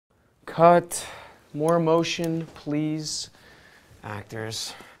Cut. More emotion, please.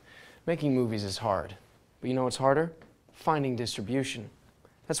 Actors. Making movies is hard. But you know what's harder? Finding distribution.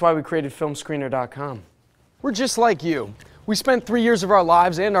 That's why we created Filmscreenr.com. We're just like you. We spent 3 years of our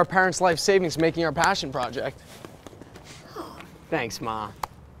lives and our parents' life savings making our passion project. Thanks, Ma.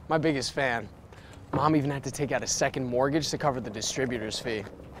 My biggest fan. Mom even had to take out a second mortgage to cover the distributor's fee.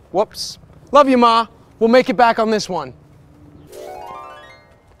 Whoops. Love you, Ma. We'll make it back on this one.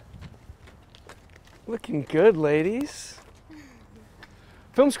 Looking good, ladies.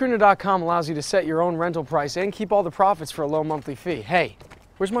 Filmscreenr.com allows you to set your own rental price and keep all the profits for a low monthly fee. Hey,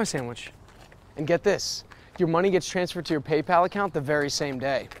 where's my sandwich? And get this, your money gets transferred to your PayPal account the very same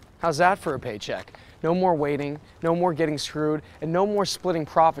day. How's that for a paycheck? No more waiting, no more getting screwed, and no more splitting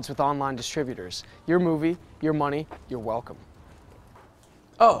profits with online distributors. Your movie, your money, you're welcome.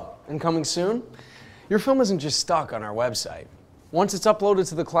 Oh, and coming soon? Your film isn't just stuck on our website. Once it's uploaded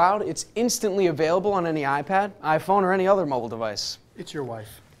to the cloud, it's instantly available on any iPad, iPhone, or any other mobile device. It's your wife.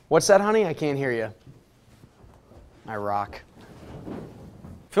 What's that, honey? I can't hear you. I rock.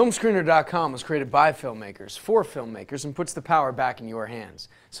 Filmscreenr.com was created by filmmakers, for filmmakers, and puts the power back in your hands.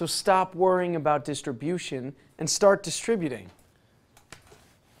 So stop worrying about distribution and start distributing.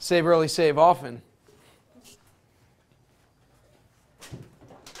 Save early, save often.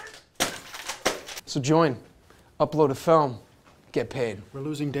 So join, upload a film, get paid. We're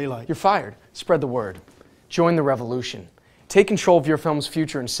losing daylight. You're fired. Spread the word. Join the revolution. Take control of your film's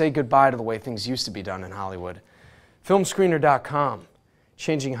future and say goodbye to the way things used to be done in Hollywood. Filmscreenr.com.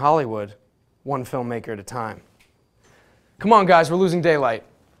 Changing Hollywood, one filmmaker at a time. Come on, guys, we're losing daylight.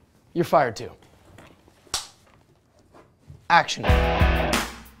 You're fired too. Action.